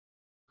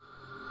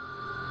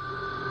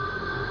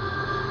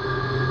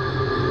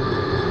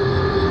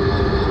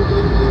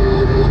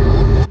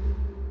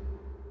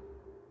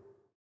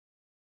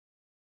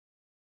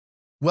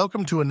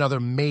Welcome to another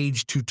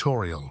Mage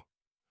tutorial.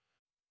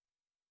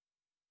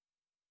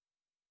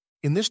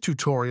 In this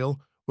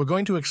tutorial, we're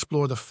going to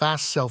explore the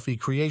Fast Selfie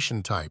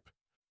creation type.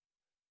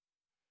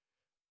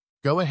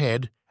 Go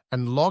ahead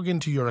and log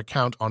into your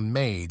account on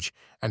Mage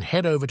and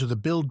head over to the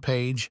Build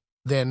page,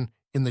 then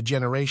in the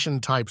Generation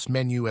Types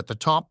menu at the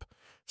top,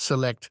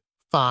 select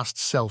Fast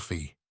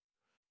Selfie.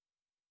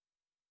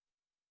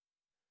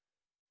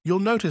 You'll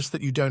notice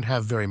that you don't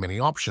have very many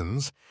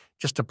options,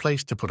 just a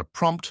place to put a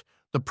prompt,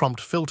 the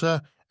prompt filter,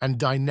 and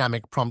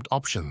dynamic prompt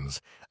options,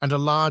 and a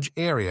large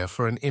area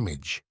for an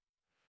image.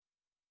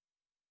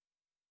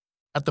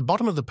 At the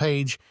bottom of the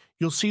page,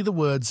 you'll see the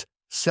words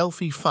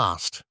Selfie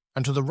Fast,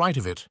 and to the right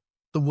of it,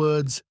 the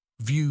words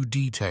View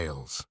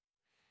Details.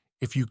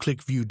 If you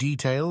click View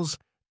Details,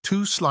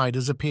 two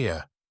sliders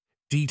appear,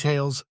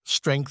 Details,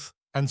 Strength,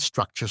 and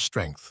Structure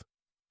Strength.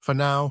 For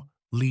now,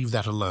 leave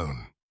that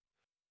alone.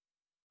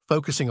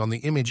 Focusing on the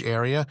image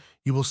area,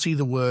 you will see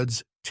the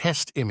words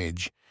Test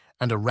Image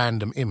and a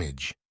Random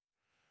Image.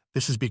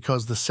 This is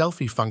because the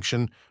selfie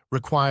function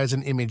requires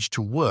an image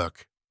to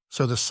work,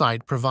 so the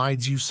site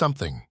provides you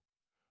something.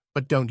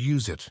 But don't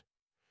use it.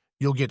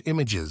 You'll get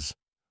images,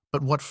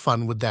 but what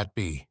fun would that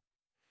be?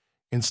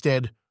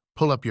 Instead,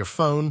 pull up your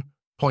phone,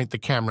 point the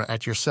camera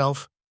at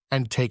yourself,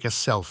 and take a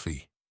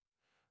selfie.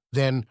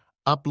 Then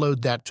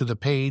upload that to the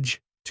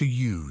page to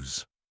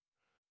use.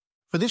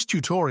 For this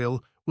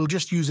tutorial, we'll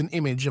just use an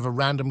image of a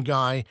random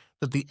guy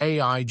that the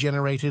AI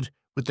generated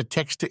with the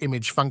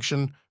text-to-image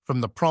function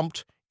from the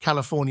prompt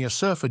California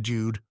Surfer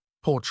Dude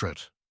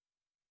portrait.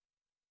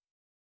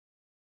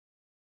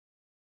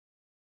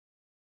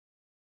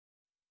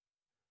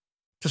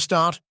 To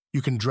start,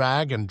 you can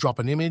drag and drop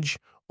an image,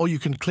 or you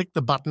can click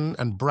the button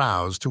and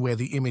browse to where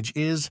the image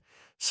is,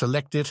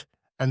 select it,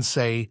 and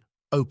say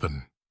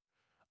Open.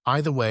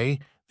 Either way,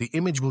 the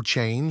image will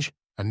change,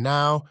 and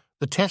now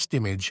the test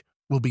image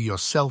will be your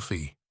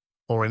selfie,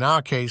 or in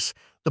our case,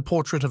 the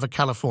portrait of a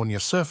California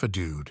surfer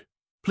dude.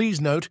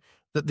 Please note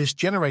that this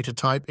generator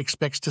type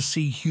expects to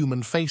see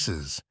human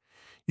faces.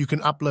 You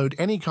can upload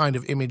any kind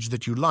of image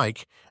that you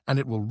like, and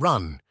it will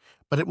run,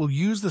 but it will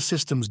use the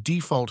system's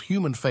default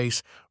human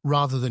face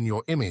rather than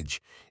your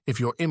image, if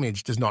your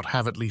image does not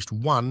have at least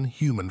one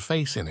human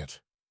face in it.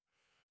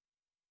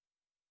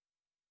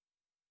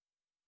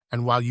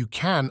 And while you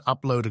can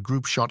upload a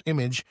group shot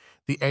image,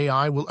 the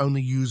AI will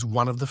only use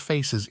one of the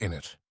faces in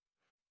it.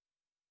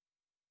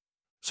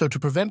 So to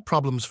prevent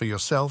problems for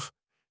yourself,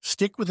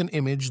 stick with an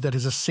image that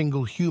is a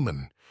single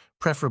human,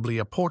 preferably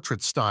a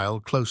portrait style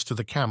close to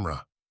the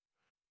camera.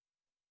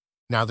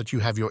 Now that you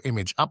have your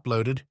image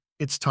uploaded,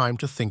 it's time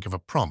to think of a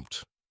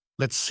prompt.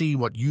 Let's see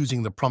what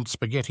using the prompt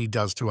spaghetti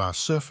does to our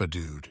surfer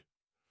dude.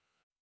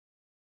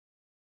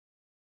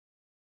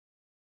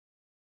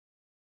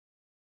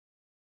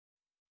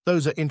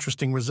 Those are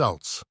interesting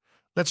results.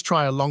 Let's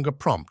try a longer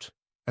prompt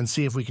and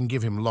see if we can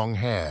give him long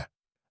hair.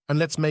 And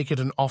let's make it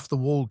an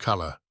off-the-wall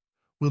color.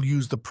 We'll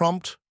use the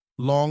prompt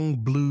long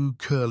blue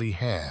curly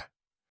hair.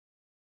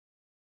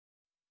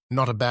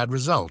 Not a bad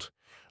result.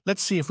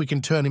 Let's see if we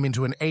can turn him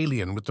into an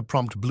alien with the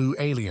prompt blue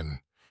alien.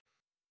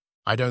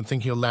 I don't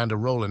think he'll land a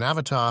role in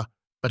Avatar,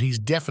 but he's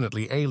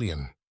definitely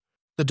alien.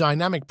 The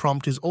dynamic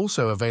prompt is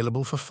also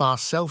available for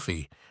Fast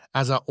Selfie,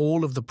 as are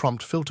all of the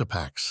prompt filter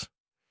packs.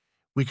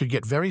 We could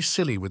get very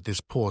silly with this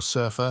poor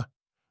surfer,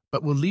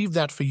 but we'll leave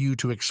that for you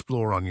to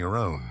explore on your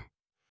own.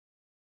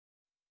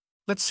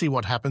 Let's see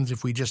what happens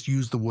if we just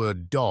use the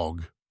word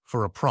dog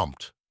for a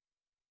prompt.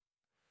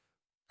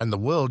 And the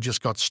world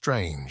just got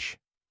strange.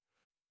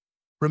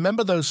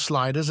 Remember those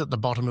sliders at the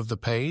bottom of the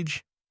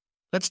page?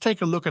 Let's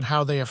take a look at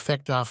how they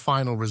affect our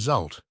final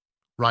result.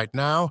 Right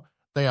now,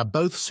 they are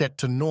both set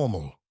to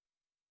normal.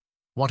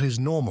 What is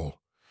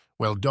normal?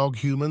 Well, dog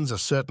humans are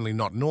certainly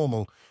not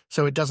normal,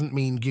 so it doesn't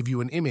mean give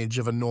you an image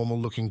of a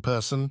normal-looking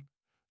person.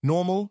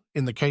 Normal,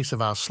 in the case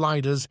of our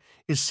sliders,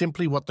 is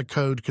simply what the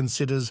code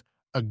considers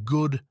a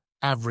good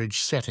average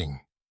setting.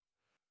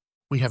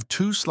 We have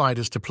two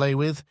sliders to play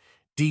with,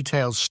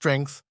 Details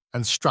Strength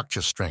and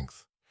Structure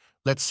Strength.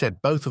 Let's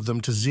set both of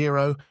them to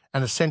 0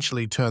 and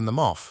essentially turn them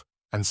off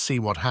and see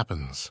what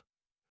happens.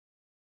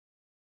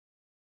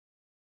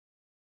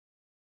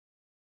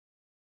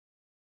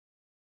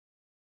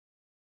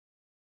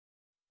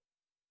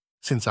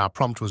 Since our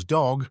prompt was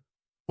dog,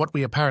 what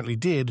we apparently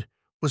did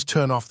was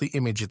turn off the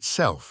image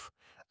itself,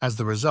 as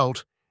the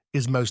result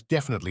is most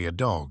definitely a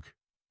dog.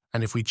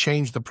 And if we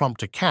change the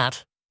prompt to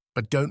cat,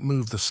 but don't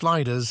move the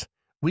sliders,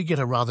 we get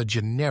a rather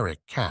generic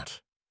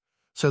cat.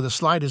 So the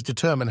sliders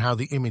determine how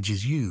the image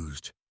is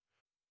used.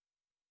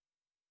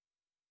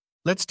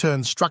 Let's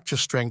turn structure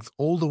strength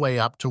all the way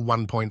up to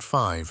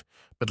 1.5,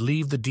 but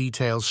leave the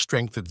details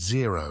strength at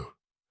 0.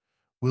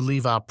 We'll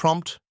leave our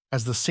prompt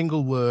as the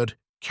single word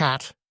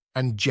cat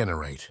and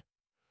generate.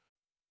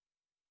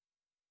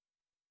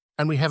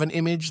 And we have an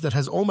image that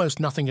has almost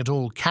nothing at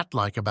all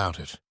cat-like about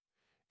it.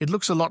 It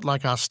looks a lot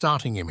like our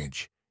starting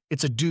image.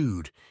 It's a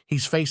dude,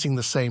 he's facing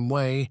the same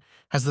way,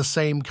 has the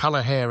same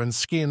color hair and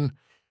skin,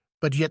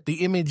 but yet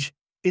the image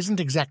isn't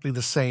exactly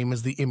the same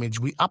as the image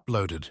we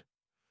uploaded.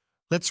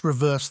 Let's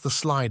reverse the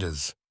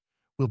sliders.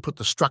 We'll put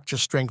the structure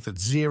strength at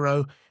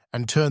 0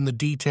 and turn the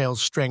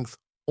details strength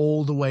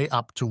all the way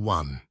up to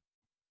 1.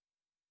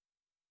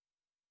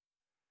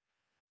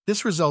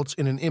 This results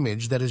in an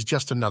image that is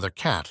just another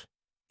cat.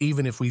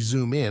 Even if we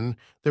zoom in,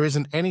 there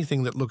isn't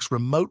anything that looks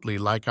remotely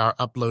like our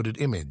uploaded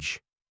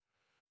image.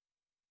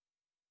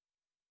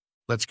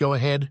 Let's go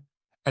ahead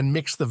and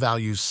mix the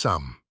values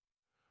some.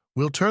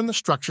 We'll turn the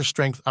structure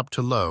strength up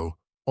to low,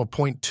 or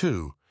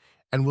 0.2,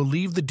 and we'll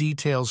leave the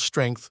details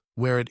strength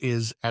where it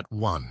is at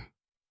 1.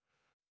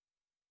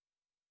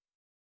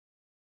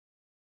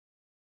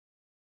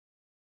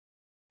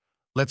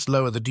 Let's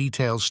lower the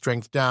details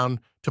strength down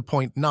to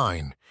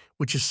 0.9,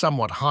 which is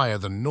somewhat higher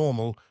than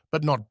normal,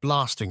 but not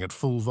blasting at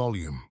full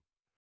volume.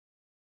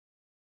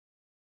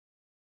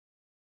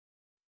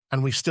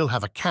 And we still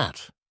have a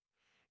cat.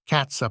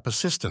 Cats are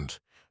persistent.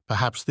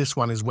 Perhaps this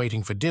one is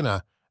waiting for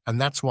dinner,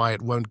 and that's why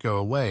it won't go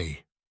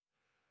away.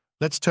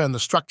 Let's turn the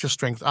structure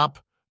strength up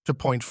to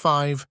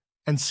 0.5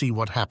 and see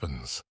what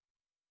happens.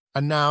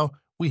 And now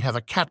we have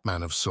a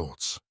catman of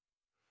sorts.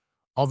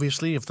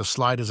 Obviously, if the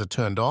sliders are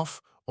turned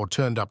off or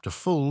turned up to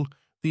full,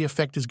 the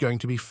effect is going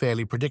to be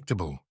fairly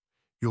predictable.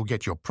 You'll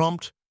get your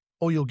prompt,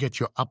 or you'll get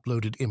your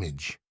uploaded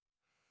image.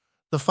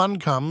 The fun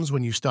comes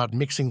when you start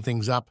mixing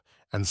things up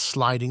and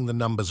sliding the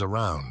numbers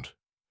around.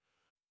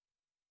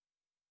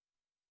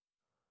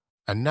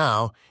 And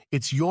now,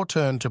 it's your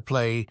turn to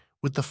play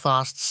with the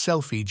Fast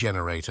Selfie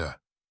Generator.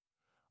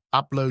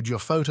 Upload your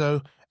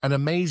photo and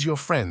amaze your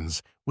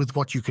friends with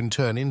what you can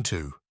turn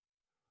into.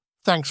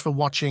 Thanks for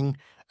watching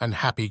and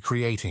happy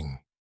creating.